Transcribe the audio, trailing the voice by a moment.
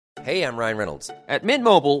Hey, I'm Ryan Reynolds. At Mint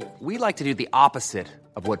Mobile, we like to do the opposite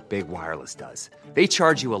of what Big Wireless does. They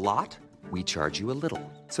charge you a lot, we charge you a little.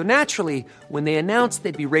 So naturally, when they announced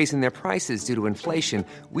they'd be raising their prices due to inflation,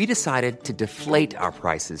 we decided to deflate our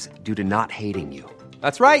prices due to not hating you.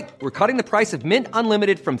 That's right. We're cutting the price of Mint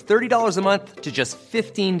Unlimited from $30 a month to just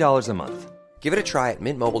 $15 a month. Give it a try at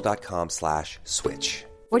mintmobile.com/switch.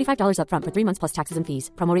 $45 up front for 3 months plus taxes and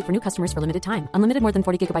fees. Promo rate for new customers for limited time. Unlimited more than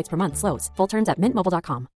 40 gigabytes per month. Slows full terms at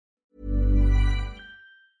mintmobile.com.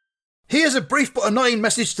 Here's a brief but annoying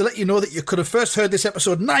message to let you know that you could have first heard this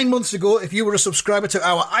episode 9 months ago if you were a subscriber to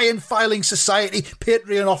our Iron Filing Society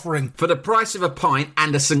Patreon offering. For the price of a pint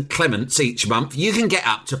and a St. Clement's each month, you can get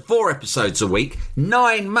up to 4 episodes a week,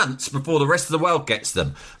 9 months before the rest of the world gets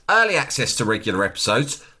them. Early access to regular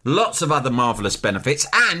episodes, lots of other marvellous benefits,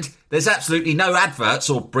 and there's absolutely no adverts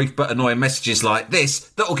or brief but annoying messages like this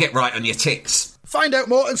that'll get right on your ticks. Find out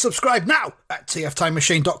more and subscribe now at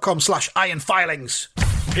tftimemachine.com/ironfilings.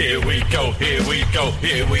 Here we go, here we go,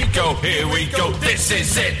 here we go, here we go, this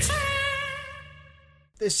is it!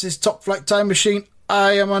 This is Top Flight Time Machine.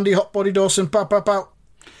 I am Andy Hotbody Dawson. Pow, pow, pow.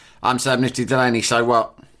 I'm Sam Nifty Delaney, so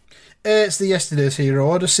what? It's the Yesterday's Hero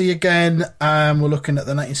Odyssey again. We're looking at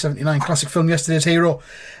the 1979 classic film Yesterday's Hero.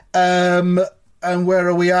 And where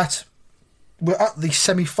are we at? We're at the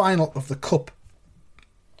semi-final of the Cup.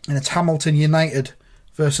 And it's Hamilton United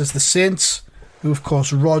versus the Saints, who, of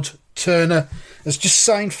course, Rod Turner has just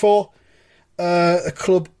signed for. A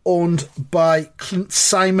club owned by Clint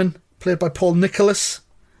Simon, played by Paul Nicholas.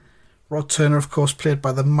 Rod Turner, of course, played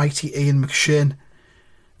by the mighty Ian McShane.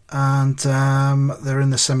 And they're in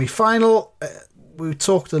the semi-final. We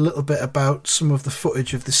talked a little bit about some of the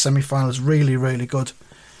footage of this semi-final. It's really, really good.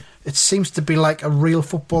 It seems to be like a real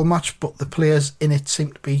football match, but the players in it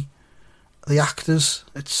seem to be the actors.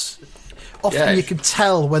 It's often you can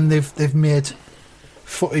tell when they've made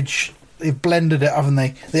footage. They've blended it, haven't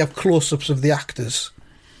they? They have close-ups of the actors.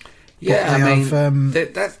 Yeah, I mean,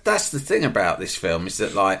 that's the thing about this film is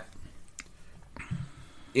that, like,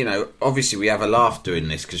 you know, obviously we have a laugh doing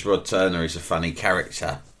this because Rod Turner is a funny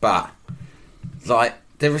character, but, like,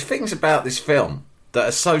 there are things about this film that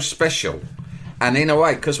are so special, and in a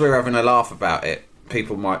way, because we're having a laugh about it,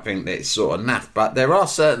 people might think that it's sort of naff, but there are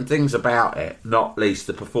certain things about it, not least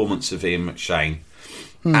the performance of Ian McShane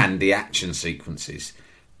and the action sequences,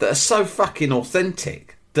 that are so fucking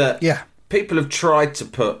authentic that people have tried to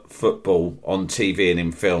put football on TV and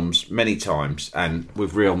in films many times and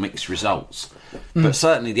with real mixed results. But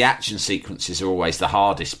certainly the action sequences are always the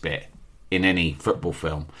hardest bit in any football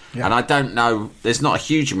film. Yeah. And I don't know, there's not a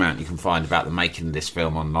huge amount you can find about the making of this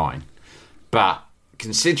film online. But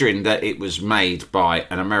considering that it was made by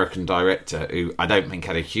an American director who I don't think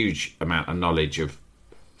had a huge amount of knowledge of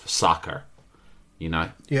soccer, you know?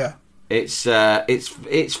 Yeah. It's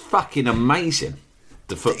fucking amazing,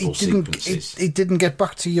 the football sequences. He didn't get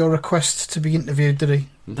back to your request to be interviewed, did he?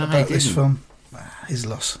 No, about this film. His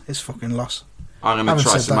loss. His fucking loss. I'm going to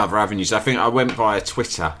try some other avenues. I think I went via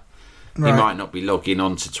Twitter. Right. He might not be logging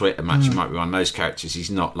on to Twitter much. He might be one of those characters.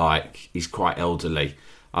 He's not like... He's quite elderly.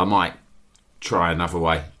 I might try another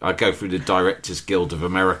way. I go through the Directors Guild of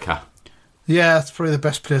America. Yeah, that's probably the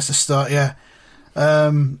best place to start, yeah.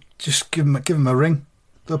 Just give him a ring.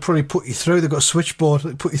 They'll probably put you through. They've got a switchboard.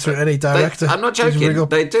 They'll put you through any director. I'm not joking.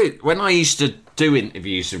 They do. When I used to do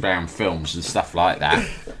interviews around films and stuff like that,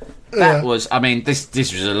 that was... I mean, this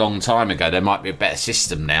was a long time ago. There might be a better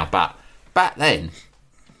system now. But back then,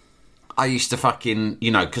 I used to fucking...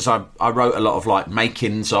 You know, because I wrote a lot of, like,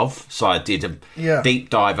 makings of. So I did a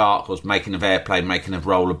deep dive articles, making of Airplane, making of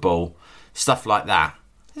Rollerball, stuff like that.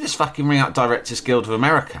 I just fucking ring up Directors Guild of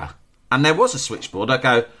America. And there was a switchboard. I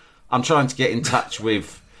go... I'm trying to get in touch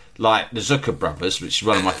with, like, the Zucker brothers, which is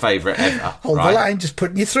one of my favourite ever. Hold the line, just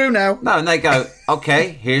putting you through now. No, and they go, okay,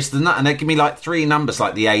 here's the... And they give me, like, 3 numbers,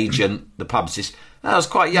 like the agent, the publicist. And I was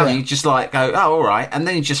quite young. You just, like, go, oh, all right. And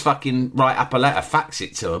then you just fucking write up a letter, fax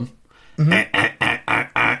it to them.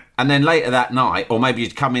 And then later that night, or maybe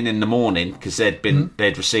you'd come in the morning, because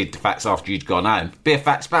they'd received the fax after you'd gone home. Be a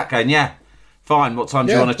fax back going, yeah, fine, what time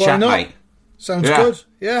do you want to chat, mate? Sounds good,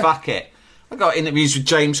 yeah. Fuck it. I got interviews with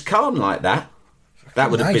James Caan like that.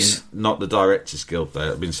 That would have been not the Directors Guild, though. It would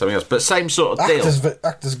have been something else. But same sort of deal.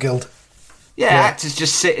 Actors Guild. Yeah, actors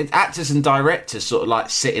just sitting... Actors and directors sort of like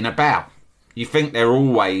sitting about. You think they're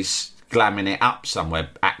always glamming it up somewhere,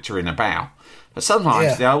 actoring about. But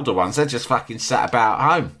sometimes the older ones, they're just fucking sat about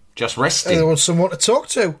home, just resting. They want someone to talk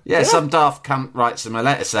to. Yeah, some daft cunt writes them a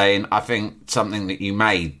letter saying, I think something that you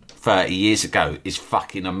made 30 years ago is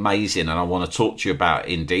fucking amazing and I want to talk to you about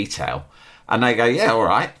it in detail. And they go, yeah, all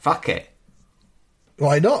right, fuck it.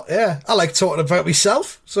 Why not? Yeah. I like talking about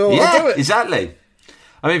myself, so I'll do it. Exactly.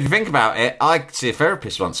 I mean, if you think about it, I see a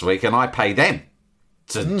therapist once a week and I pay them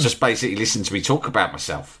to just basically listen to me talk about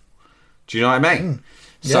myself. Do you know what I mean?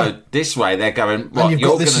 Yeah. So this way they're going, what,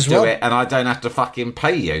 you're going to do it and I don't have to fucking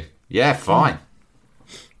pay you. Yeah, fine.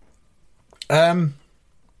 What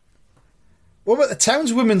about the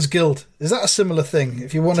Townswomen's Guild? Is that a similar thing?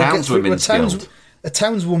 If you want to get through a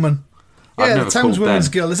townswoman. Yeah, the Townswomen's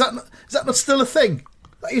Guild. Is that not still a thing?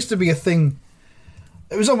 That used to be a thing.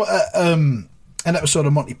 It was on an episode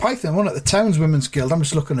of Monty Python, wasn't it? The Townswomen's Guild. I'm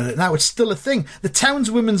just looking at it now. It's still a thing. The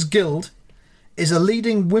Townswomen's Guild is a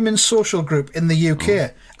leading women's social group in the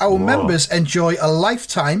UK. Our members enjoy a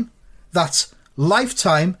lifetime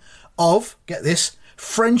of, get this,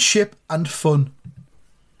 friendship and fun.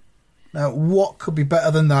 Now, what could be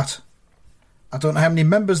better than that? I don't know how many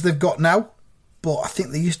members they've got now, but I think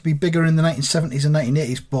they used to be bigger in the 1970s and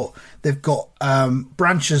 1980s, but they've got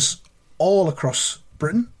branches all across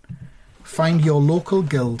Britain. Find your local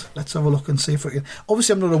guild. Let's have a look and see if we can...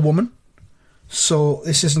 Obviously, I'm not a woman, so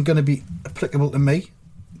this isn't going to be applicable to me,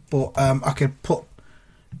 but I could put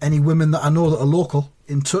any women that I know that are local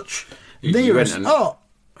in touch.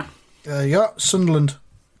 Sunderland,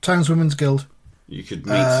 Townswomen's Guild. You could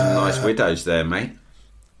meet some nice widows there, mate.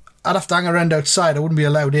 I'd have to hang around outside. I wouldn't be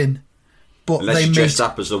allowed in. But unless you dressed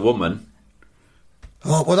up as a woman.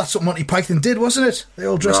 Oh, well, that's what Monty Python did, wasn't it? They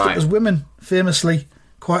all dressed up as women, famously,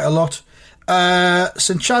 quite a lot.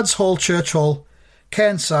 St Chad's Hall, Church Hall,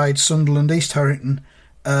 Cairnside, Sunderland, East Harrington,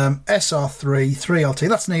 SR3, 3LT.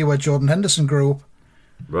 That's near where Jordan Henderson grew up.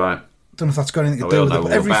 Right. Don't know if that's got anything to do with it.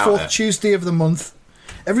 But every fourth Tuesday of the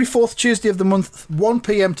month, 1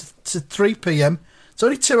 p.m. to 3 p.m. It's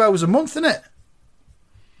only 2 hours a month, isn't it?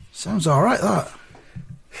 Sounds all right, that.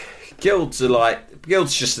 Guilds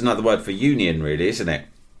just another word for union, really, isn't it?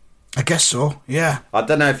 I guess so, yeah. I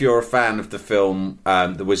don't know if you're a fan of the film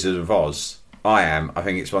The Wizard of Oz. I am. I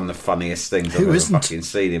think it's one of the funniest things I've ever fucking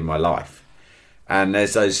seen in my life. And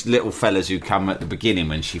there's those little fellas who come at the beginning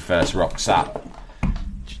when she first rocks up. Do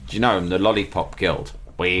you know them? The Lollipop Guild.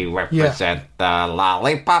 We represent the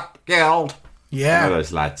Lollipop Guild. Yeah. You know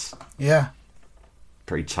those lads. Yeah.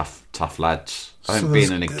 Pretty tough lads. I think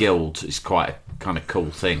being in a guild is quite a kind of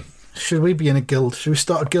cool thing. Should we be in a guild? Should we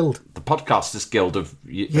start a guild? The Podcasters Guild of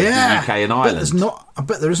the UK and Ireland. I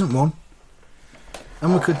bet there isn't one.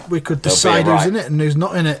 And we could decide who's in it and who's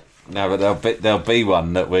not in it. No, but there'll be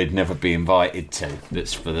one that we'd never be invited to.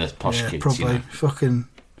 That's for the posh kids. Probably. You know? Fucking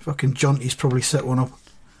Jonty's probably set one up.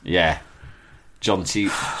 Yeah.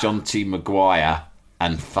 Jonty Maguire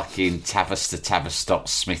and fucking Tavistock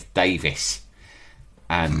Smith Davis.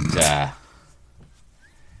 And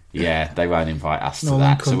they won't invite us to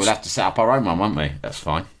that. So we'll have to set up our own one, won't we? That's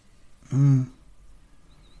fine. I'm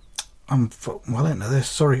well into this.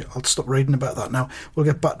 Sorry, I'll stop reading about that now. We'll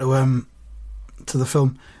get back to the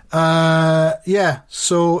film.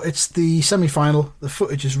 So it's the semi-final. The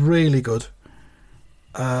footage is really good.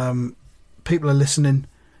 People are listening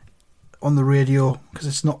on the radio because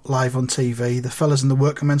it's not live on TV. The fellas in the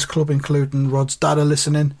Workmen's Club, including Rod's dad, are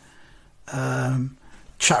listening.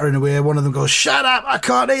 Chattering away. One of them goes, "Shut up, I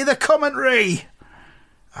can't hear the commentary."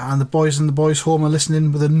 And the boys in the boys' home are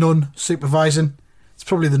listening with a nun supervising. It's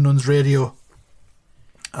probably the nun's radio.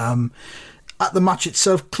 At the match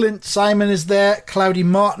itself, Clint Simon is there. Cloudy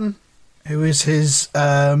Martin, who is his muse.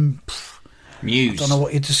 I don't know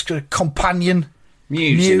what you just companion.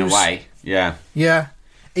 Muse in a way. Yeah. Yeah.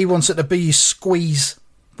 He wants it to be his squeeze,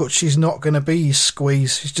 but she's not going to be his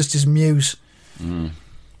squeeze. She's just his muse.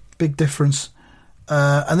 Big difference.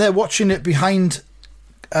 And they're watching it behind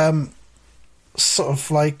sort of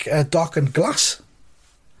like darkened glass.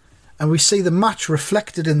 And we see the match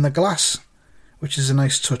reflected in the glass, which is a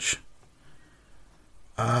nice touch.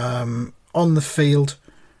 On the field,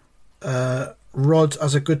 Rod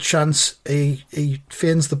has a good chance. He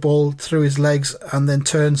feigns the ball through his legs and then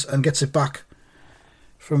turns and gets it back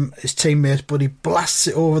from his teammate, but he blasts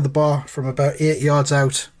it over the bar from about 8 yards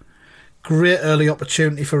out. Great early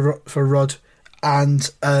opportunity for Rod. And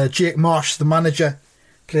Jake Marsh, the manager,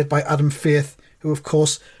 played by Adam Faith, who of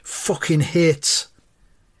course fucking hates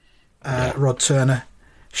Rod Turner,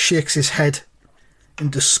 shakes his head in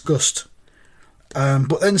disgust.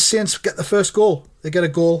 But then Saints get the first goal. They get a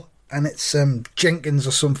goal, and it's Jenkins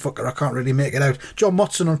or some fucker. I can't really make it out. John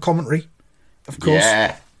Motson on commentary, of course,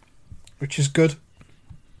 which is good.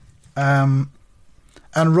 And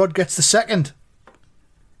Rod gets the second.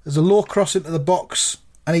 There's a low cross into the box,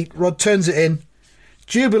 and Rod turns it in.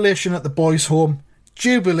 Jubilation at the boys' home.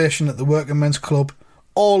 Jubilation at the Workmen's Club.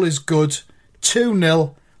 All is good.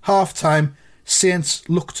 2-0. Half-time. Saints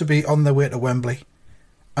look to be on their way to Wembley.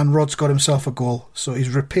 and Rod's got himself a goal. So he's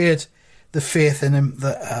repaid the faith in him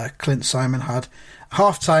that Clint Simon had.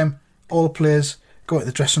 Half-time, all the players go to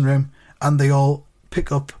the dressing room and they all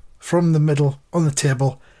pick up from the middle on the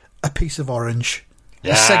table a piece of orange.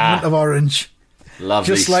 A segment of orange.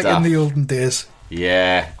 Lovely just like stuff. in the olden days.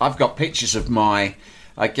 Yeah, I've got pictures of I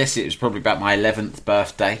guess it was probably about my 11th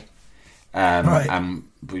birthday. Right. And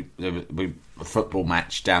we a football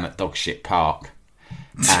match down at Dogshit Park.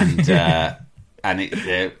 And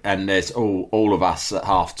and there's all of us at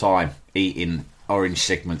half time eating orange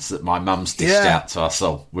segments that my mum's dished out to us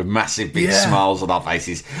all with massive big smiles on our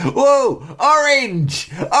faces. Whoa,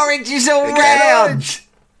 orange! Orange is all round!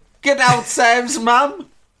 Good old Sam's mum.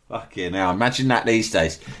 Fucking hell, imagine that these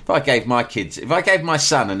days. If I gave my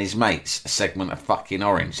son and his mates a segment of fucking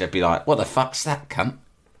orange, they'd be like, what the fuck's that, cunt?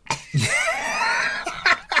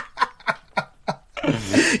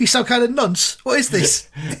 You sound kind of nonce. What is this?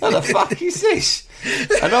 What the fuck is this?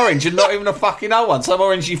 An orange and not even a fucking old one. Some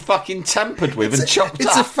orange you fucking tampered with and chopped up.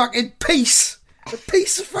 It's a fucking piece. A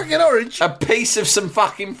piece of fucking orange. A piece of some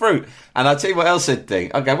fucking fruit. And I'll tell you what else I'd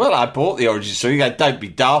think. I go, well, I bought the oranges, so you go, don't be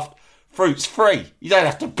daft. Fruit's free. You don't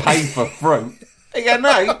have to pay for fruit. You go,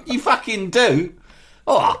 no, you fucking do.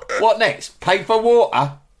 Oh, what next? Pay for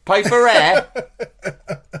water? Pay for air?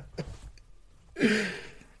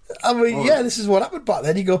 I mean, this is what happened back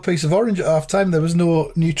then. You got a piece of orange at half time. There was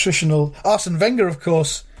no nutritional. Arsene Wenger, of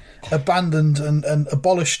course, abandoned and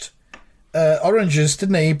abolished oranges,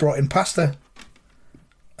 didn't he? He brought in pasta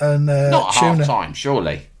and not tuna. half time,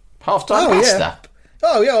 surely. Half time pasta. Yeah.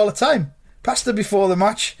 Oh yeah, all the time. Pasta before the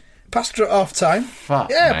match. Pasta at half time.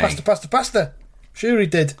 Fuck yeah, me. Pasta. Sure he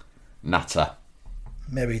did. Nutter.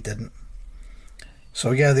 Maybe he didn't.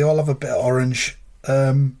 So yeah, they all have a bit of orange.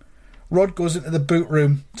 Rod goes into the boot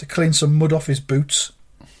room to clean some mud off his boots.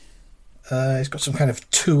 He's got some kind of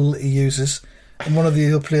tool that he uses, and one of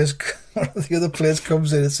the other players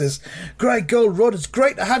comes in and says, "Great goal, Rod! It's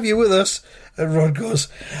great to have you with us." And Rod goes,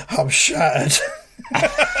 "I'm shattered."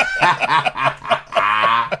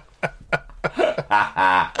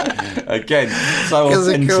 Again, so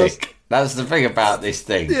authentic. That's the thing about this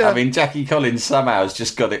thing. Yeah. I mean, Jackie Collins somehow has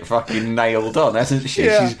just got it fucking nailed on, hasn't she?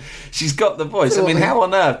 Yeah. She's got the voice. I mean, how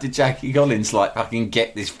on earth did Jackie Collins fucking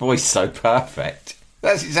get this voice so perfect?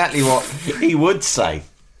 That's exactly what he would say.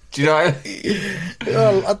 Do you know?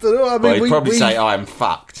 Well, I don't know. I mean, he'd probably say, "I'm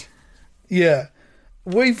fucked." Yeah,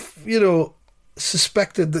 we've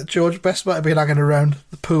suspected that George Best might have been hanging around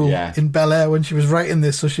the pool in Bel Air when she was writing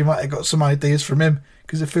this, so she might have got some ideas from him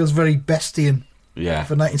because it feels very Bestian. Yeah,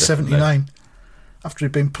 for 1979. Definitely. After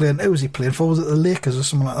he'd been playing, who was he playing for? Was it the Lakers or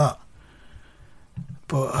something like that?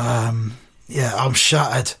 But I'm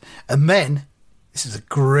shattered. And then this is a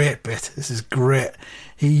great bit. This is great.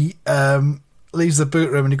 He leaves the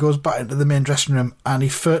boot room and he goes back into the main dressing room and he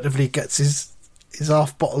furtively gets his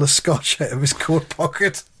half bottle of scotch out of his coat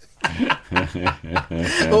pocket.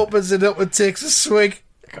 Opens it up and takes a swig.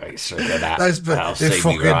 Great swig of that. That'll see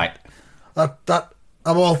me right. That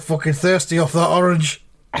I'm all fucking thirsty off that orange.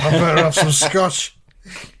 I better have some scotch.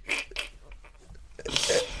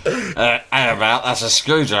 How about that's a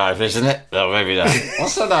screwdriver, isn't it? No, maybe not.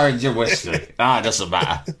 What's an orange and whiskey? It doesn't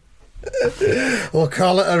matter. We'll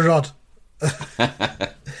call it a Rod.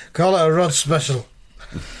 Call it a Rod special.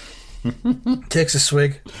 Takes a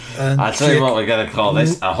swig. And I'll tell you what we're going to call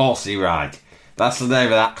this, a horsey ride. That's the name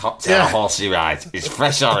of that cocktail, a horsey ride. It's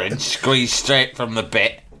fresh orange, squeezed straight from the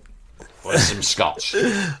bit. With some scotch.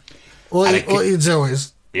 What you do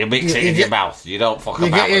is you mix it in your mouth. You don't fuck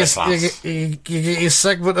about with the glass. You get your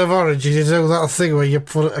segment of orange and you do that thing where you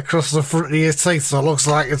put it across the front of your teeth so it looks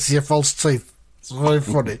like it's your false teeth. It's very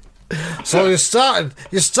funny. So you're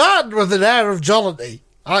starting with an air of jollity,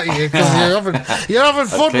 aren't you? Because you're having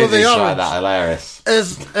fun with the orange. That hilarious.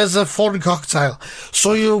 As a fun cocktail.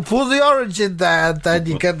 So you put the orange in there and then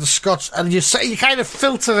you get the scotch and you kind of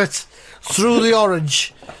filter it through the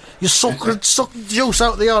orange. You suck the juice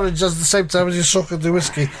out of the orange at the same time as you suck the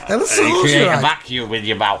whiskey. And that's you create a vacuum in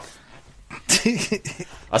your mouth.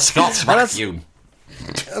 A Scots vacuum.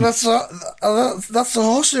 And that's a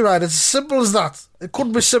horsey ride. It's as simple as that. It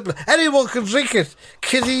couldn't be simpler. Anyone can drink it.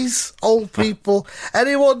 Kiddies, old people,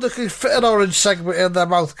 anyone that can fit an orange segment in their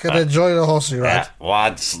mouth can enjoy the horsey ride.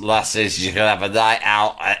 Once, lasses, you can have a night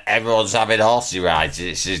out. Everyone's having horsey rides.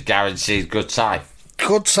 It's a guaranteed good time.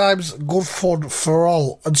 Good times, good fun for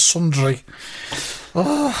all and sundry.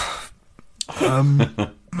 I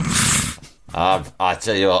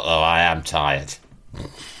tell you what, though, I am tired.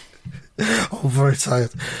 Oh, very tired.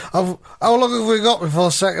 How long have we got before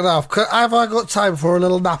the second half? Have I got time for a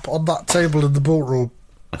little nap on that table in the boat room?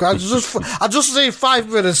 I just need 5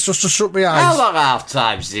 minutes just to shut my eyes. How long half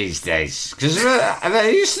times these days? Because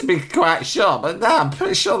they used to be quite short, but now I'm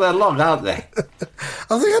pretty sure they're long, aren't they? I think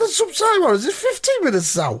I had some time on. Is it 15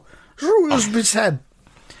 minutes now? It must be 10.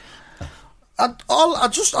 I'll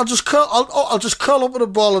just curl up in a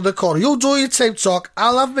ball in the corner. You do your tape talk.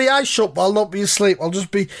 I'll have my eyes shut, but I'll not be asleep. I'll just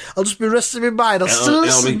be resting my mind.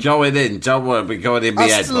 It'll be going in. Don't worry, it'll be going in my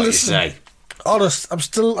head. What you say? Honest,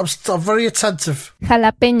 I'm very attentive.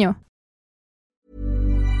 Jalapeño.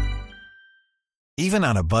 Even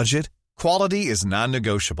on a budget, quality is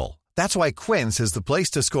non-negotiable. That's why Quince is the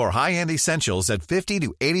place to score high-end essentials at 50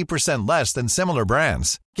 to 80% less than similar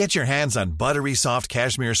brands. Get your hands on buttery soft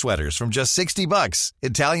cashmere sweaters from just $60,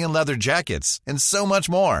 Italian leather jackets, and so much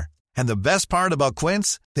more. And the best part about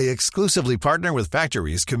Quince, they exclusively partner with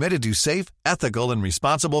factories committed to safe, ethical, and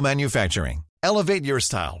responsible manufacturing. Elevate your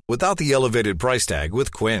style without the elevated price tag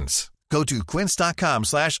with Quince. Go to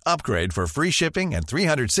quince.com/upgrade for free shipping and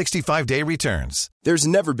 365-day returns. There's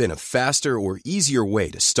never been a faster or easier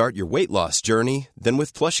way to start your weight loss journey than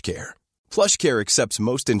with PlushCare. PlushCare accepts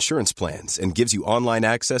most insurance plans and gives you online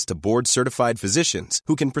access to board-certified physicians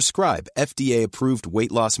who can prescribe FDA-approved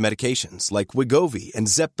weight loss medications like Wegovy and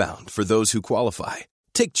Zepbound for those who qualify.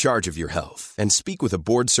 Take charge of your health and speak with a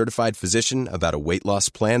board-certified physician about a weight loss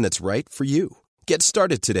plan that's right for you. Get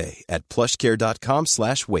started today at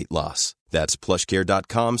plushcare.com/weight loss. That's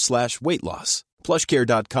plushcare.com/weight loss.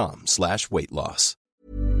 plushcare.com/weight loss.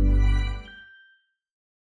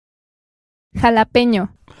 Jalapeño.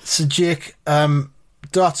 So Jake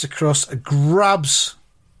darts across, grabs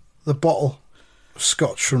the bottle of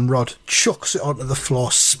scotch from Rod, chucks it onto the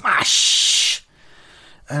floor, smash!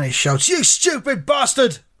 And he shouts, "You stupid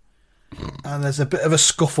bastard!" And there's a bit of a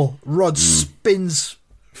scuffle. Rod spins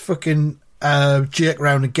fucking Jake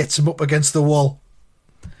round and gets him up against the wall.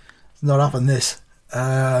 It's not having this.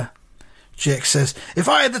 Jake says, "If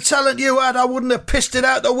I had the talent you had, I wouldn't have pissed it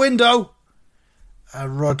out the window."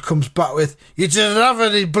 And Rod comes back with, "You didn't have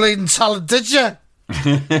any bleeding talent, did you?"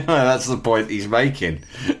 That's the point he's making.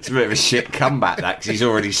 It's a bit of a shit comeback, that, because he's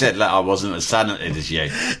already said, "Look, I wasn't as talented as you."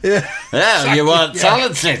 Yeah, you weren't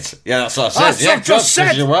talented. Yeah, that's what I said. Because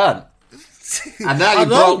you weren't. And now you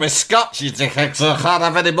broke my scotch, you dickhead, so I can't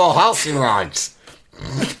have any more housing rides.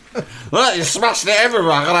 Look, you smashed it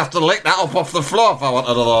everywhere. I'm going to have to lick that up off the floor if I want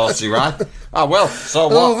another horsey ride. Oh, well, so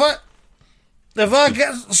what? If I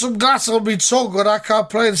get some gas on me tongue and I can't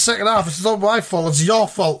play in the second half, it's not my fault, it's your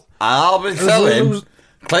fault. I'll be telling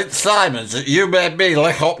Clint Simons that you made me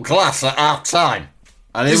lick up glass at half time.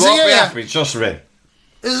 And he won't be happy, trust me.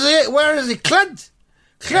 Is he? Where is he? Clint,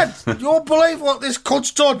 you won't believe what this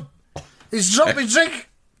cunt's done. He's dropped me drink.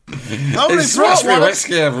 He smashed me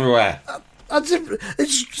whiskey everywhere.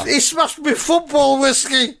 He smashed me football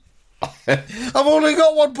whiskey. I've only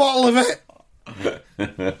got one bottle of it.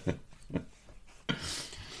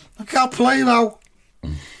 I can't play now.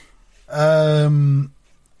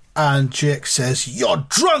 And Jake says, "You're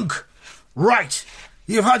drunk. Right.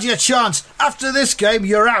 You've had your chance. After this game,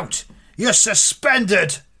 you're out. You're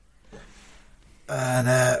suspended." And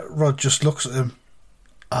Rod just looks at him.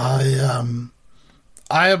 I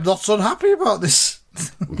am not unhappy about this.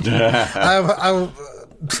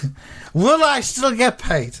 Will I still get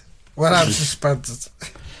paid when I'm suspended?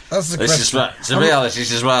 That's the question. To be honest,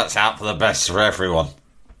 this is where it's out for the best for everyone.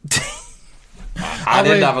 I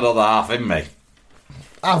didn't have another half in me.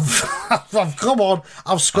 I've come on.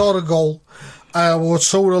 I've scored a goal. We're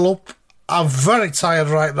 2-0 up. I'm very tired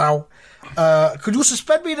right now. Could you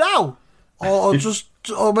suspend me now, or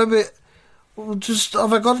maybe just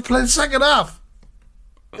have I got to play the second half?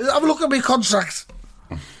 Have a look at my contract.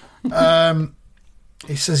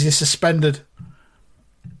 He says you're suspended.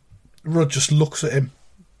 Rudd just looks at him,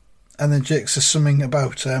 and then Jake says something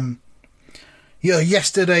about you're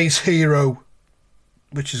yesterday's hero,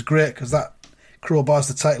 which is great because that crowbars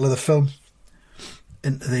the title of the film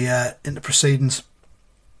into the proceedings.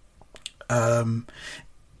 And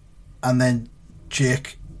then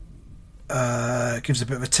Jake gives a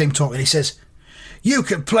bit of a team talk, and he says, "You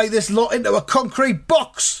can play this lot into a concrete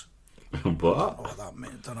box." What?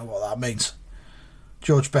 Don't know what that means.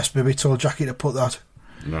 George Best maybe told Jackie to put that.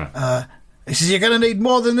 No. He says, "You're going to need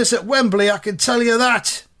more than this at Wembley, I can tell you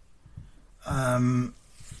that."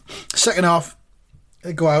 Second half,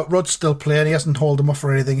 they go out. Rod's still playing. He hasn't hauled him off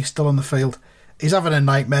or anything. He's still on the field. He's having a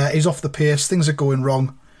nightmare. He's off the pace. Things are going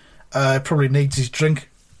wrong. Probably needs his drink.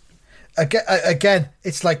 Again,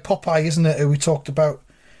 it's like Popeye, isn't it? Who we talked about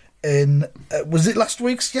in was it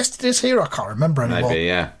yesterday's Hero? I can't remember anymore. Maybe,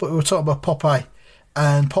 yeah. But we were talking about Popeye,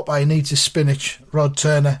 and Popeye needs his spinach. Rod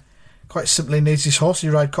Turner, quite simply, needs his horsey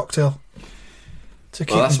ride cocktail. to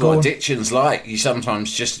keep Well, that's them going. what addiction's like. You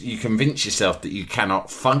sometimes you convince yourself that you cannot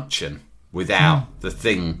function without the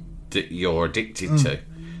thing that you're addicted to.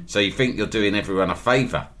 So you think you're doing everyone a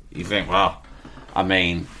favour. You think, well, I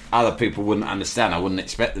mean, other people wouldn't understand. I wouldn't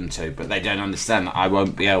expect them to, but they don't understand that I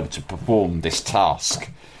won't be able to perform this task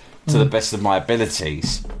to the best of my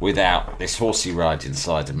abilities without this horsey ride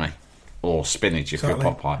inside of me. Or spinach, if you're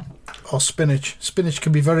Popeye. Or spinach. Spinach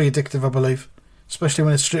can be very addictive, I believe, especially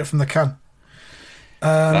when it's straight from the can.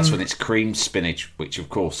 That's when it's creamed spinach, which, of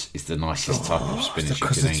course, is the nicest type of spinach you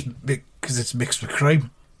can eat. Because it's mixed with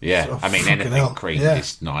cream. Yeah, So, I mean, anything creamed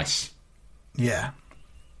is nice. Yeah.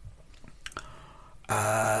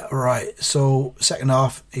 Right, so second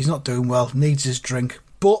half, he's not doing well, needs his drink,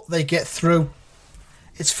 but they get through.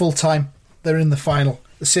 It's full time. They're in the final.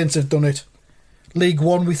 The Saints have done it. League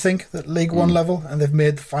One, we think, that League One level, and they've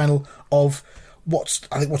made the final of what's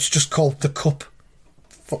just called the Cup.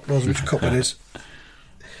 Fuck knows which cup it is.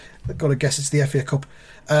 I've got to guess it's the FA Cup.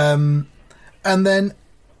 And then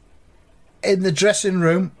in the dressing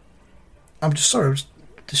room, I was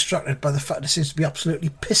distracted by the fact it seems to be absolutely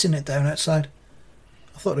pissing it down outside.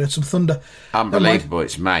 I thought we had some thunder. Unbelievable,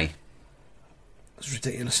 it's May. It's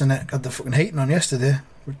ridiculous, isn't it? Got the fucking heating on yesterday.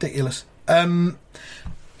 Ridiculous.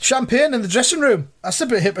 Champagne in the dressing room. That's a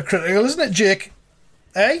bit hypocritical, isn't it, Jake?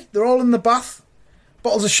 Eh? They're all in the bath.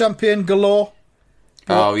 Bottles of champagne galore.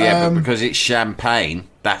 But because it's champagne,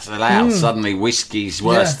 that's allowed. Suddenly whiskey's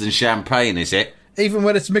worse than champagne, is it? Even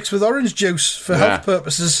when it's mixed with orange juice for health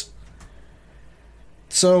purposes.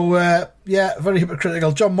 So, very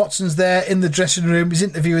hypocritical. John Watson's there in the dressing room. He's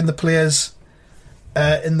interviewing the players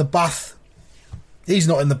in the bath. He's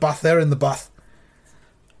not in the bath. They're in the bath.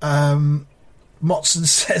 Motson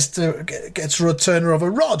says gets Rod Turner over.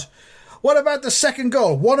 Rod, what about the second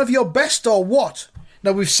goal? One of your best or what?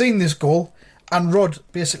 Now, we've seen this goal, and Rod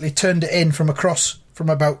basically turned it in from across from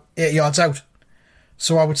about 8 yards out.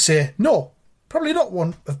 So I would say, no, probably not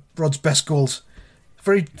one of Rod's best goals.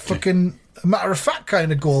 Very fucking matter-of-fact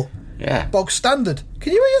kind of goal. Yeah. Bog standard.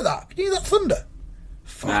 Can you hear that? Can you hear that thunder?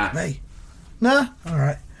 Fuck me. Nah? All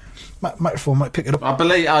right. Microphone might pick it up.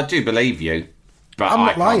 I do believe you, but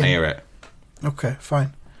I can't hear it. Okay,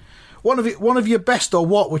 fine. One of your best or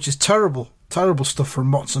what, which is terrible stuff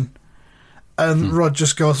from Motson. And Rod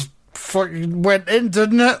just goes, fucking went in,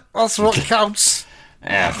 didn't it? That's what counts.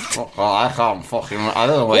 Yeah, I don't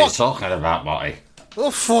know what you're talking about, Marty.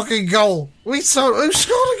 The fucking goal. Who scored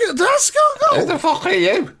again? Did I score a goal? Who the fuck are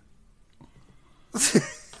you?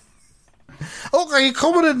 Okay, you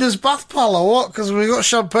coming in this bath, pal, or what? Because we got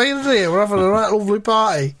champagne in here. We're having a right lovely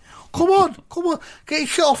party. Come on. Get your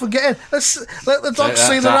shit off and get in. Let the dogs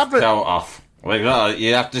see the rabbit. Coat off.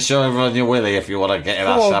 You have to show everyone your willy if you want to get in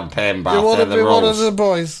that champagne bath. You want to be one of the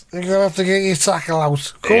boys. You're going to have to get your tackle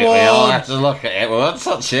out. Come on. We all have to look at it. We won't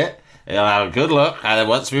touch it. You'll have a good look. And then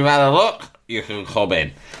once we've had a look, you can come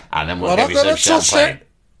in. And then we'll give you some champagne.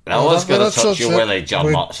 No one's going to touch your willy, John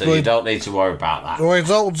Motson. You don't need to worry about that. We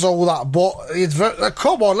don't do that, but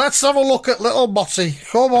come on, let's have a look at little Motty.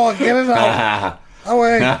 Come on, get it out.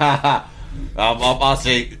 Away.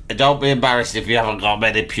 Marty, don't be embarrassed if you haven't got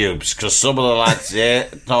many pubes, because some of the lads here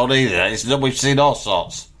don't either. We've seen all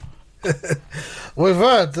sorts. We've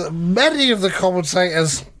heard that many of the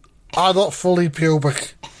commentators are not fully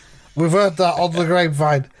pubic. We've heard that on the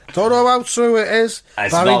grapevine. Don't know how true it is.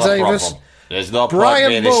 It's Barry not Davis. a problem. There's no point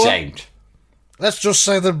being ashamed. Let's just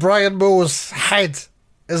say that Brian Moore's head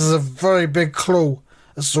is a very big clue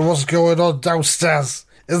as to what's going on downstairs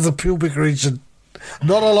in the pubic region.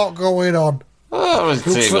 Not a lot going on. Oh, we've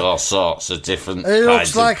seen all sorts of different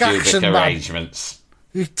kinds of pubic arrangements.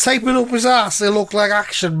 He's taping up his ass. They look like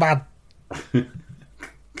Action Man. But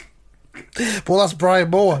that's Brian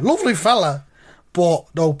Moore. Lovely fella, but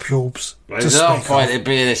no pubes. There's no point in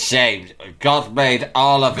being ashamed. God made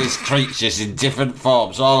all of his creatures in different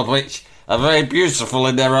forms, all of which are very beautiful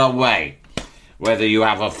in their own way. Whether you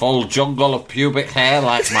have a full jungle of pubic hair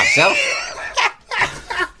like myself,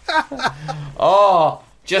 or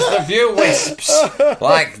just a few wisps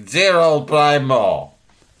like dear old Brian Moore.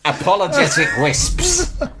 Apologetic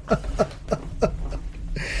wisps.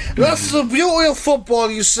 That's the beauty of football,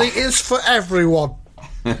 you see. It's for everyone.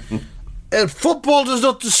 And football does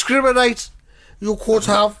not discriminate. You could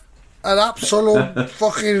have an absolute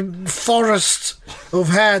fucking forest of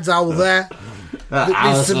hair down there. That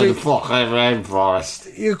needs to be fucking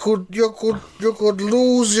rainforest. You could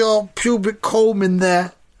lose your pubic comb in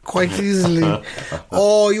there quite easily,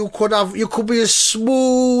 or you could be as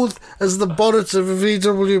smooth as the bonnet of a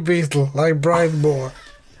VW Beetle, like Brian Moore.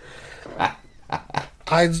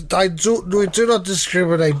 We do not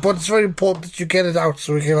discriminate, but it's very important that you get it out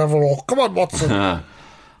so we can have a look. Come on, Watson.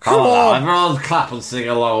 Come on. Everyone clap and sing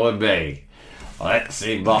along with me. Let's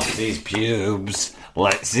see Motsy's pubes.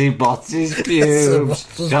 Let's see Motsy's pubes.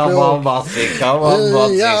 Come on, Motsy. Come on,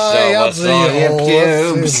 Motsy. Show us all your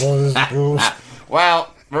pubes.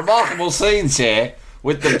 Well, remarkable scenes here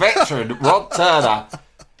with the veteran Rod Turner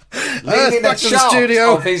leading a shot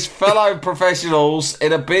of his fellow professionals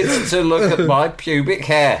in a bid to look at my pubic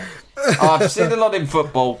hair. I've seen a lot in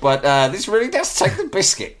football, but this really does take the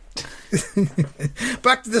biscuit.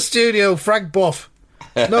 Back to the studio, Frank Buff.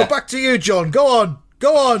 No, back to you, John. Go on,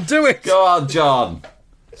 do it. Go on, John.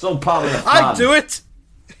 It's all part of the fun. I'd do it.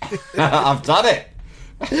 I've done it.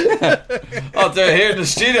 I'll do it here in the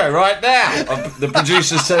studio right now. The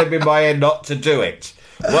producer's telling me in my ear not to do it.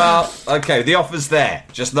 Well, okay, the offer's there.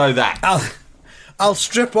 Just know that. I'll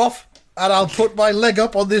strip off and I'll put my leg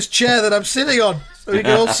up on this chair that I'm sitting on so you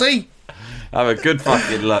can all see. Have a good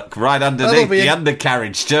fucking look. Right underneath the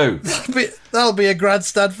undercarriage too. That'll be a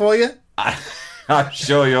grandstand for you. I'm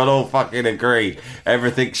sure you'll all fucking agree.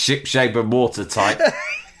 Everything's ship-shape and watertight.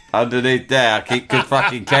 Underneath there, I keep good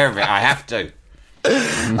fucking care of it. I have to.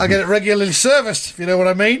 I get it regularly serviced, if you know what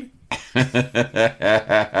I mean.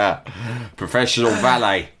 Professional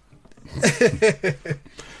valet.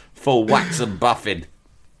 Full wax and buffing.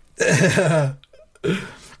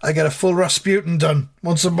 I get a full Rasputin done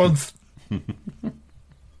once a month.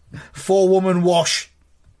 4-woman wash.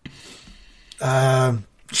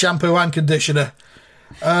 Shampoo and conditioner.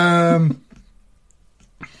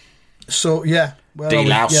 So, yeah.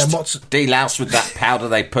 Deloused with that powder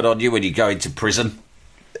they put on you when you go into prison.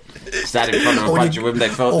 Stand in front of a bunch of women, they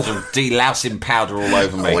put some delousing powder all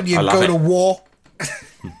over me. When you go to war.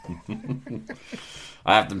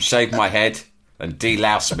 I have them shave my head and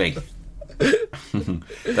delouse me.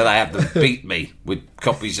 Then I have them beat me with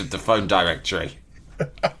copies of the phone directory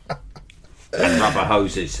and rubber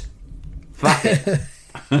hoses. Fuck it.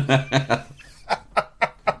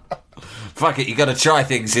 Fuck it, you got to try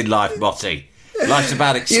things in life, Motti. Life's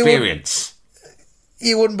about experience.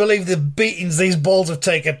 You wouldn't believe the beatings these balls have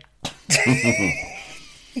taken.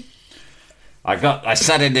 I got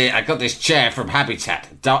this chair from Habitat,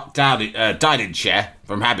 dining chair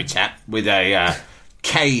from Habitat with a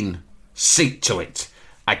cane seat to it.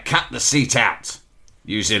 I cut the seat out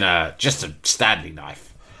using just a Stanley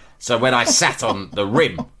knife. So when I sat on the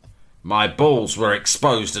rim, my balls were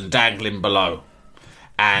exposed and dangling below.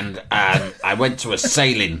 And I went to a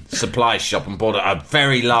sailing supply shop and bought a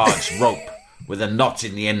very large rope with a knot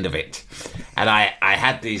in the end of it. And I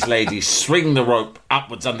had these ladies swing the rope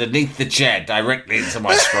upwards underneath the chair directly into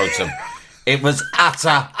my scrotum. It was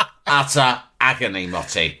utter agony,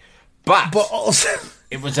 Motti. But also,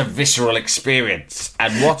 it was a visceral experience.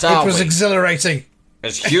 And what are we? It was exhilarating.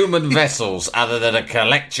 As human vessels, other than a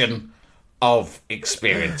collection of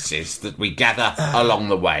experiences that we gather along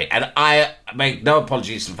the way. And I make no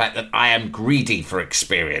apologies for the fact that I am greedy for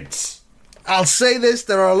experience. I'll say this,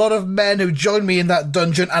 there are a lot of men who joined me in that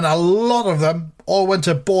dungeon, and a lot of them all went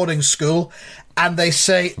to boarding school, and they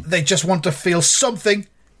say they just want to feel something,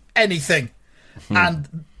 anything.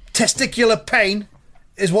 And testicular pain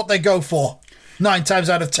is what they go for, 9 times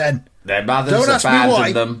out of 10. Their mothers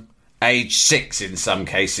abandoned them, age 6 in some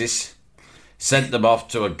cases. Sent them off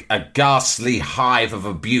to a ghastly hive of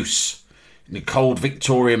abuse in a cold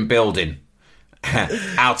Victorian building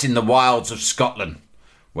out in the wilds of Scotland,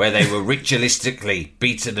 where they were ritualistically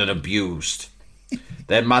beaten and abused.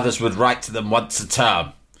 Their mothers would write to them once a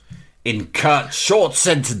term in curt, short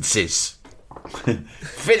sentences,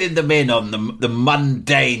 filling them in on the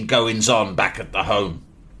mundane goings-on back at the home.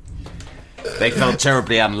 They felt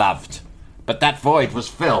terribly unloved, but that void was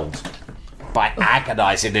filled by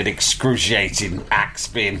agonising and excruciating acts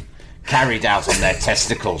being carried out on their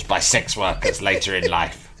testicles by sex workers later in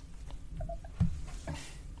life.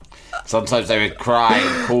 Sometimes they would cry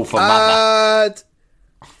and call for mother.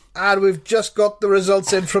 And we've just got the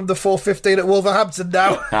results in from the 4:15 at Wolverhampton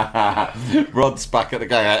now. Rod's back at the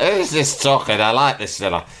game. Who's this talking? I like this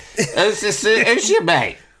fella. Who's your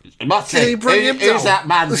mate? Who's that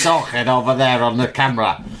man talking over there on the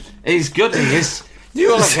camera? He's good, he is.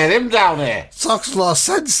 You want to get him down here? Talks a lot of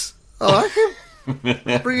sense. I like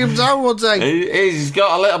him. Bring him down one day. He's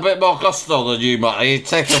got a little bit more gusto than you, Matt. He'd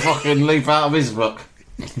take a fucking leaf out of his book.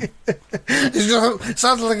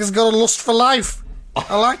 Sounds like he's got a lust for life.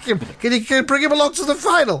 I like him. Can you bring him along to the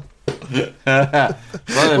final? We'll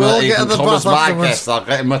all get in the bath afterwards. I'll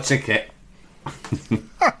get him a ticket.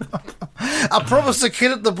 I promised the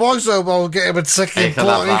kid at the boys' home I'll get him a ticket. He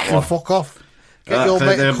can fuck off. Get your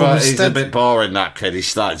mate to come instead. He's a bit boring, that kid. He's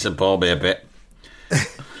starting to bore me a bit.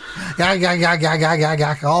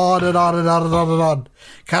 On and on and on and on and on.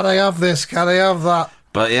 Can I have this? Can I have that?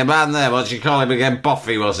 But your man there, what did you call him again?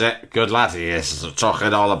 Buffy, was it? Good lad he is.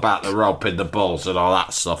 Talking all about the rope in the balls and all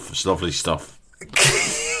that stuff. It's lovely stuff.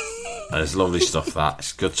 It's lovely stuff, that.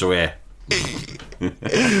 It's good to hear.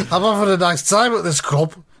 I'm having a nice time at this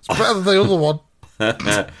club. It's better than the other one.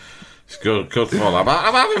 It's good fun.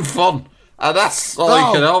 I'm having fun. And that's all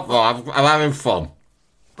you can hope for. I'm having fun.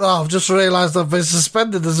 Oh, I've just realised I've been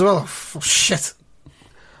suspended as well. Oh, shit.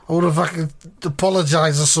 I wonder if I could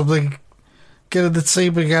apologise or something. Get in the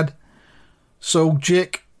team again. So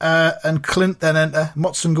Jake and Clint then enter.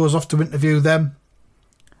 Motson goes off to interview them.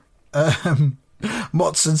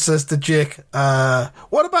 Motson says to Jake,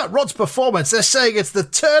 what about Rod's performance? They're saying it's the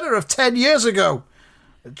Turner of 10 years ago.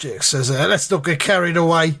 Jake says, let's not get carried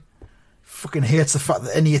away. Fucking hates the fact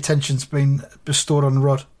that any attention's been bestowed on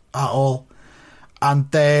Rod at all.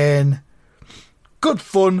 And then good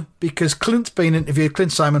fun because Clint's been interviewed.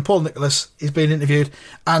 Clint Simon, Paul Nicholas, he's been interviewed.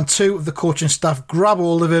 And two of the coaching staff grab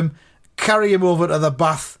hold of him, carry him over to the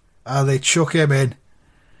bath, and they chuck him in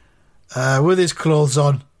with his clothes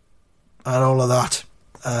on and all of that.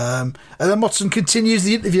 And then Motson continues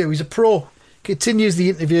the interview. He's a pro. Continues the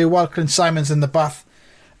interview while Clint Simon's in the bath.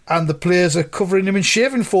 And the players are covering him in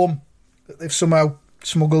shaving foam that they've somehow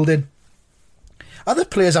smuggled in. Are the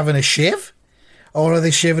players having a shave? Or are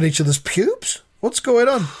they shaving each other's pubes? What's going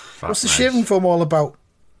on? What's the shaving foam all about?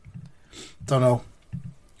 Don't know.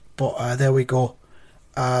 But there we go.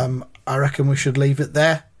 I reckon we should leave it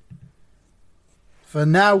there for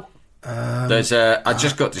now. I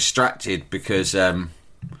just got distracted because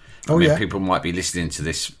people might be listening to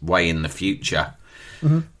this way in the future.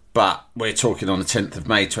 Mm-hmm. But we're talking on the 10th of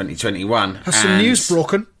May 2021. Has some news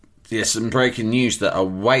broken? Yes, some breaking news that a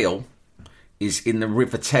whale is in the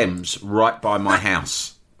River Thames right by my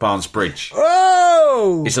house, Barnes Bridge.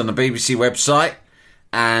 Oh! It's on the BBC website,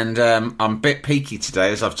 and I'm a bit peaky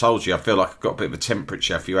today, as I've told you. I feel like I've got a bit of a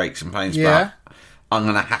temperature, a few aches and pains, but I'm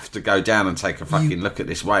going to have to go down and take a fucking look at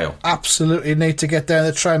this whale. Absolutely need to get down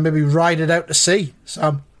there, try and maybe ride it out to sea,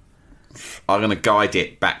 Sam. I'm going to guide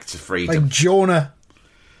it back to freedom. Like Jonah.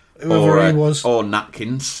 Whoever he was. Or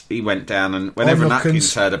Nutkins. He went down, and whenever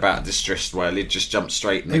Nutkins heard about a distressed whale, he'd just jump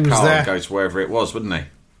straight in the car and go to wherever it was, wouldn't he?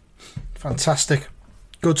 Fantastic.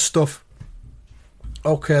 Good stuff.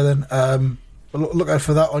 Okay, then. Look out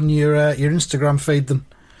for that on your Instagram feed, then.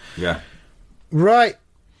 Yeah. Right.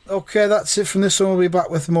 Okay, that's it from this one. We'll be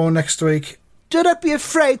back with more next week. Do not be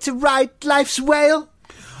afraid to ride life's whale.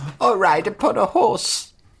 Or ride upon a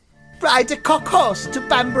horse. Ride a cock horse to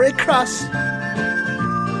Banbury Cross.